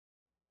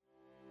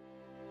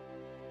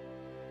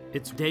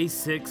It's day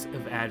 6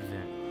 of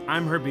Advent.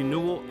 I'm Herbie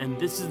Newell, and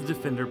this is the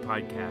Defender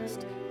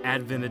Podcast,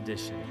 Advent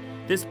Edition.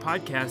 This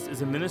podcast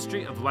is a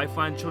ministry of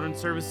Lifeline Children's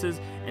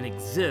Services and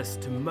exists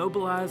to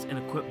mobilize and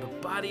equip the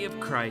body of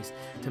Christ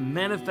to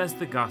manifest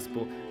the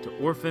gospel to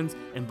orphans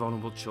and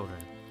vulnerable children.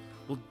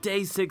 Well,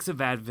 day 6 of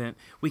Advent,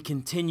 we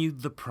continue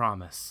the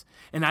promise.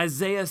 And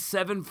Isaiah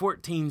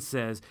 7:14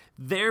 says,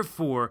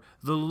 "Therefore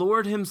the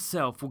Lord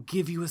himself will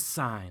give you a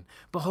sign.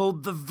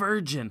 Behold, the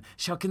virgin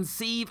shall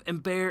conceive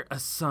and bear a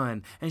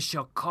son, and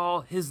shall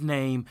call his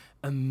name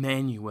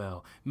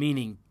Emmanuel,"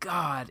 meaning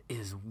God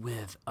is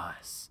with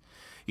us.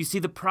 You see,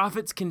 the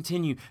prophets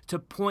continue to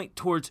point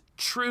towards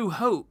true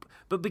hope,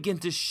 but begin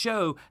to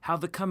show how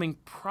the coming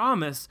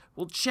promise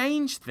will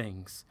change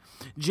things.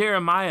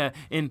 Jeremiah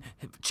in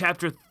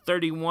chapter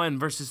 31,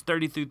 verses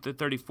 30 through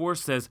 34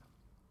 says,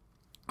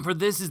 "For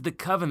this is the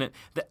covenant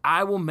that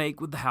I will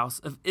make with the house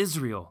of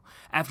Israel.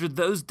 After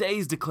those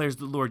days, declares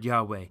the Lord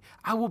Yahweh,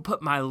 I will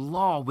put my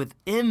law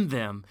within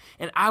them,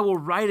 and I will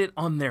write it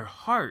on their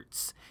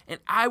hearts, and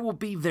I will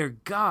be their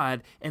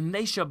God, and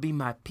they shall be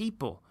my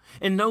people.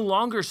 And no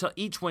longer shall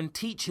each one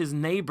teach his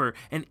neighbor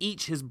and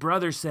each his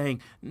brother, saying,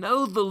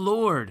 'Know the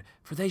Lord,'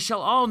 for they shall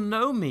all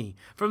know me,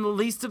 from the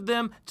least of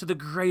them to the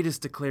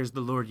greatest, declares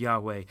the Lord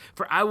Yahweh.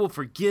 For I will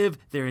forgive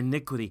their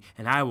iniquity,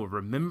 and I will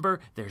remember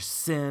their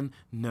sin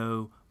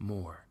no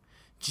more."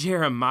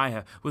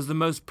 Jeremiah was the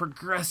most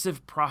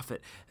progressive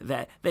prophet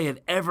that they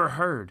had ever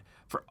heard.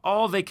 For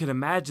all they could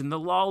imagine, the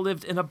law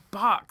lived in a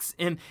box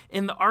in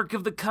the Ark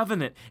of the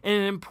Covenant, in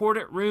an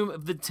important room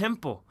of the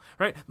temple.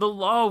 Right? The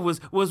law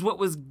was what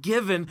was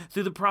given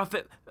through the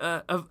prophet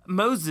of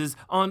Moses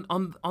on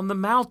the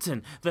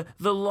mountain.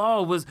 The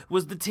law was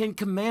the Ten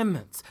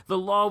Commandments. The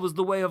law was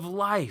the way of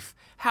life.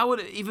 How would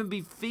it even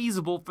be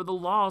feasible for the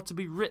law to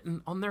be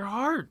written on their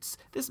hearts?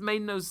 This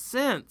made no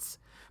sense.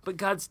 But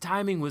God's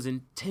timing was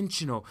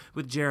intentional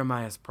with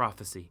Jeremiah's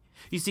prophecy.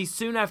 You see,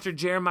 soon after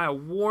Jeremiah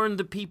warned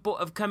the people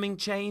of coming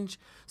change,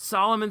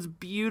 Solomon's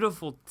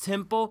beautiful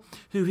temple,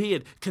 who he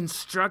had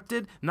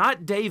constructed,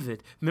 not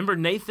David. Remember,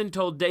 Nathan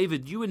told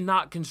David, "You would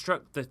not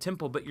construct the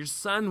temple, but your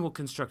son will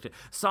construct it."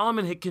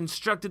 Solomon had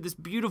constructed this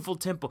beautiful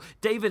temple.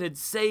 David had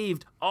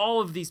saved all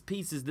of these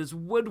pieces, this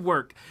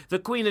woodwork. The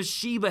Queen of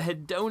Sheba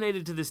had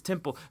donated to this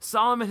temple.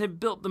 Solomon had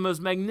built the most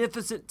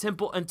magnificent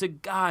temple unto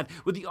God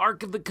with the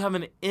Ark of the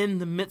Covenant in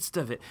the midst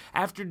of it.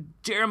 After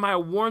Jeremiah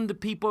warned the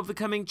people of the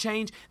coming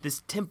change, this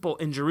temple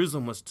in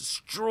Jerusalem was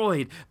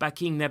destroyed by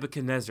King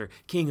Nebuchadnezzar,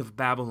 king of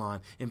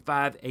Babylon, in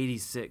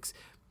 586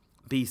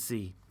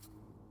 BC.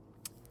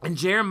 And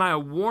Jeremiah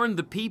warned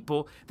the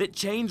people that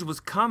change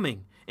was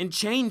coming, and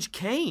change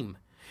came.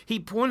 He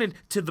pointed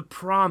to the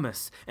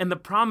promise, and the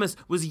promise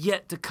was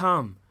yet to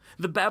come.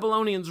 The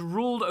Babylonians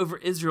ruled over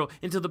Israel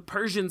until the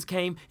Persians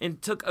came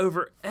and took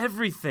over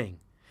everything.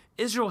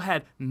 Israel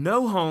had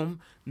no home,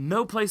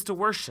 no place to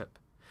worship.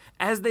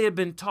 As they had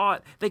been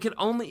taught, they could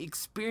only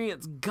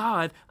experience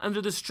God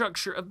under the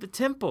structure of the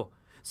temple.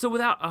 So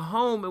without a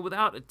home and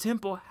without a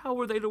temple, how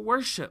were they to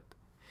worship?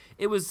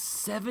 It was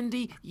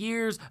 70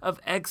 years of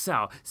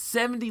exile,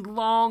 70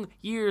 long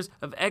years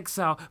of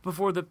exile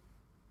before the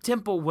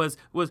temple was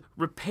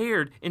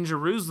repaired in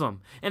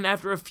Jerusalem. And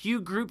after a few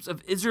groups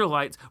of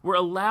Israelites were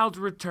allowed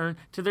to return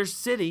to their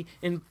city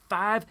in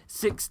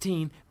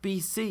 516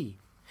 BC.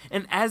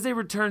 And as they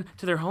return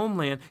to their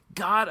homeland,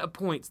 God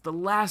appoints the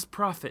last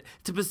prophet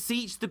to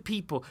beseech the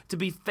people to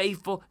be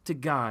faithful to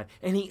God.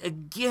 And he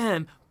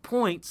again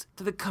points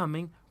to the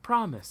coming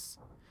promise.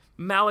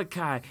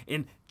 Malachi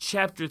in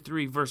chapter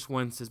 3, verse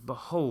 1 says,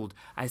 "Behold,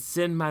 I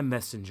send my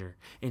messenger,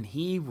 and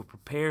he will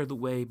prepare the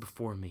way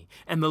before me.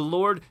 And the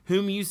Lord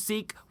whom you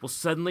seek will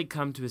suddenly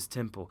come to his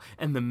temple.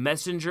 And the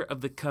messenger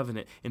of the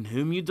covenant in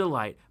whom you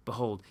delight,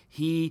 behold,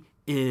 he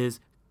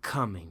is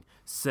coming,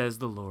 says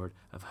the Lord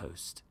of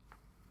hosts."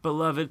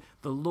 Beloved,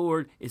 the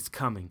Lord is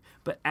coming,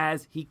 but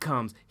as he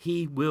comes,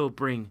 he will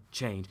bring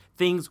change.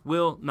 Things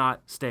will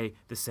not stay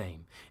the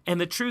same. And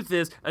the truth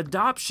is,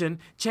 adoption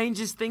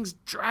changes things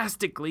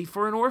drastically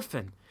for an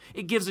orphan.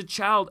 It gives a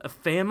child a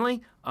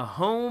family, a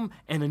home,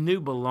 and a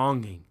new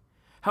belonging.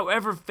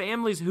 However,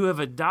 families who have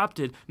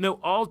adopted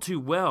know all too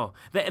well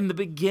that in the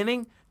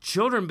beginning,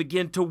 children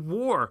begin to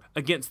war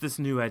against this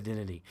new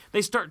identity.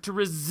 They start to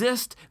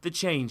resist the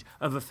change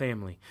of a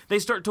family. They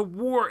start to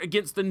war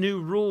against the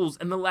new rules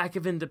and the lack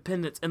of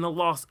independence and the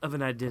loss of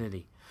an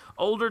identity.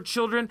 Older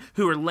children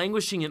who are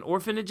languishing in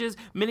orphanages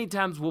many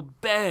times will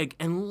beg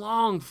and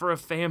long for a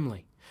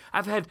family.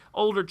 I've had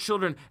older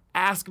children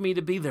ask me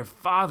to be their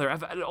father.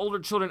 I've had older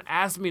children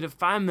ask me to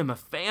find them a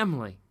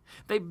family.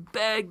 They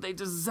beg, they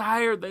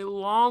desire, they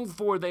long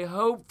for, they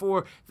hope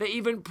for, they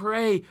even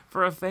pray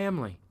for a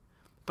family.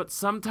 But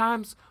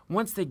sometimes,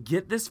 once they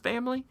get this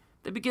family,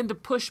 they begin to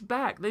push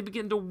back. They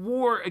begin to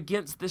war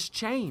against this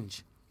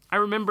change. I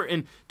remember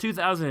in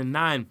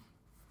 2009,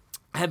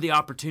 I had the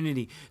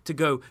opportunity to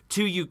go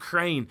to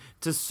Ukraine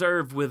to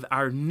serve with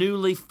our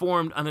newly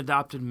formed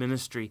unadopted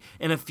ministry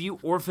in a few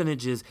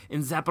orphanages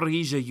in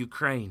Zaporizhzhia,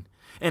 Ukraine.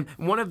 And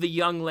one of the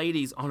young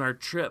ladies on our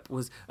trip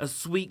was a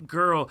sweet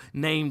girl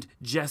named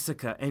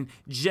Jessica. And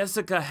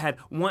Jessica had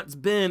once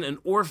been an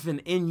orphan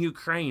in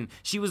Ukraine.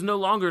 She was no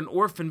longer an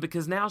orphan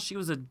because now she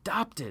was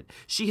adopted.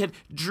 She had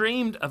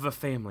dreamed of a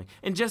family.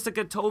 And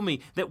Jessica told me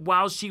that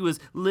while she was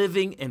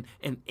living and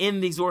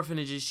in these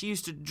orphanages, she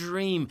used to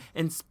dream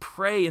and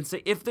pray and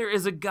say, if there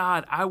is a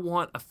God, I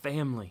want a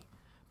family.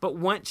 But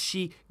once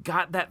she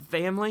got that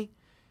family,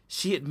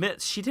 she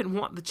admits she didn't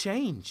want the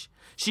change.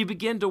 She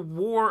began to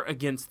war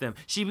against them.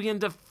 She began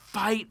to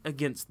fight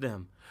against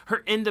them.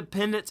 Her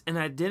independence and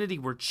identity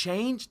were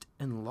changed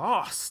and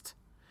lost.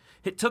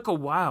 It took a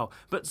while,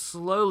 but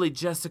slowly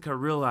Jessica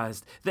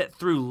realized that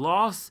through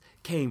loss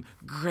came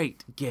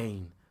great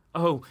gain.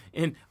 Oh,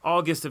 in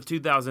August of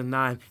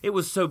 2009, it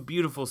was so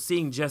beautiful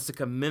seeing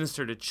Jessica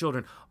minister to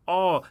children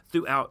all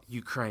throughout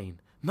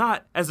Ukraine,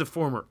 not as a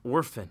former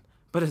orphan,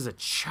 but as a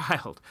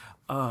child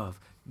of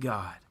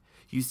God.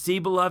 You see,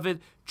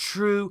 beloved,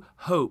 true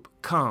hope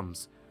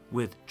comes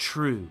with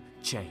true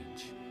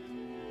change.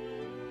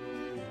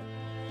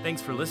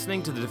 Thanks for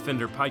listening to the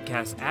Defender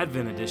Podcast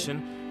Advent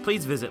Edition.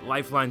 Please visit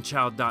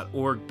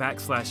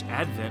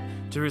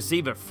lifelinechild.org/Advent to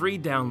receive a free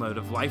download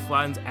of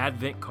Lifeline's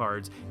Advent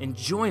cards and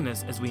join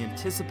us as we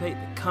anticipate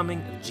the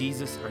coming of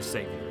Jesus, our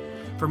Savior.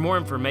 For more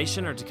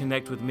information or to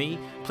connect with me,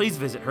 please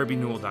visit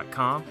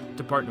herbienewell.com.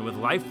 To partner with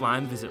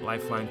Lifeline, visit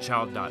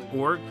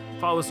lifelinechild.org.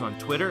 Follow us on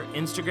Twitter,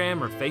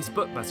 Instagram, or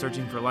Facebook by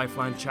searching for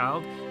Lifeline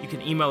Child. You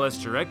can email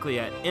us directly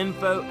at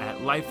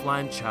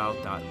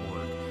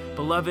info@lifelinechild.org.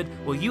 Beloved,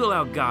 will you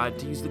allow God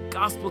to use the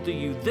gospel to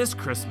you this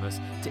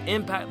Christmas to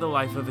impact the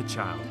life of a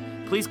child?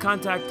 Please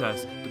contact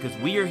us because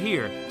we are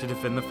here to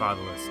defend the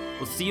fatherless.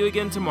 We'll see you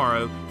again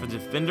tomorrow for the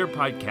Defender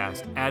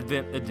Podcast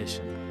Advent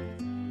Edition.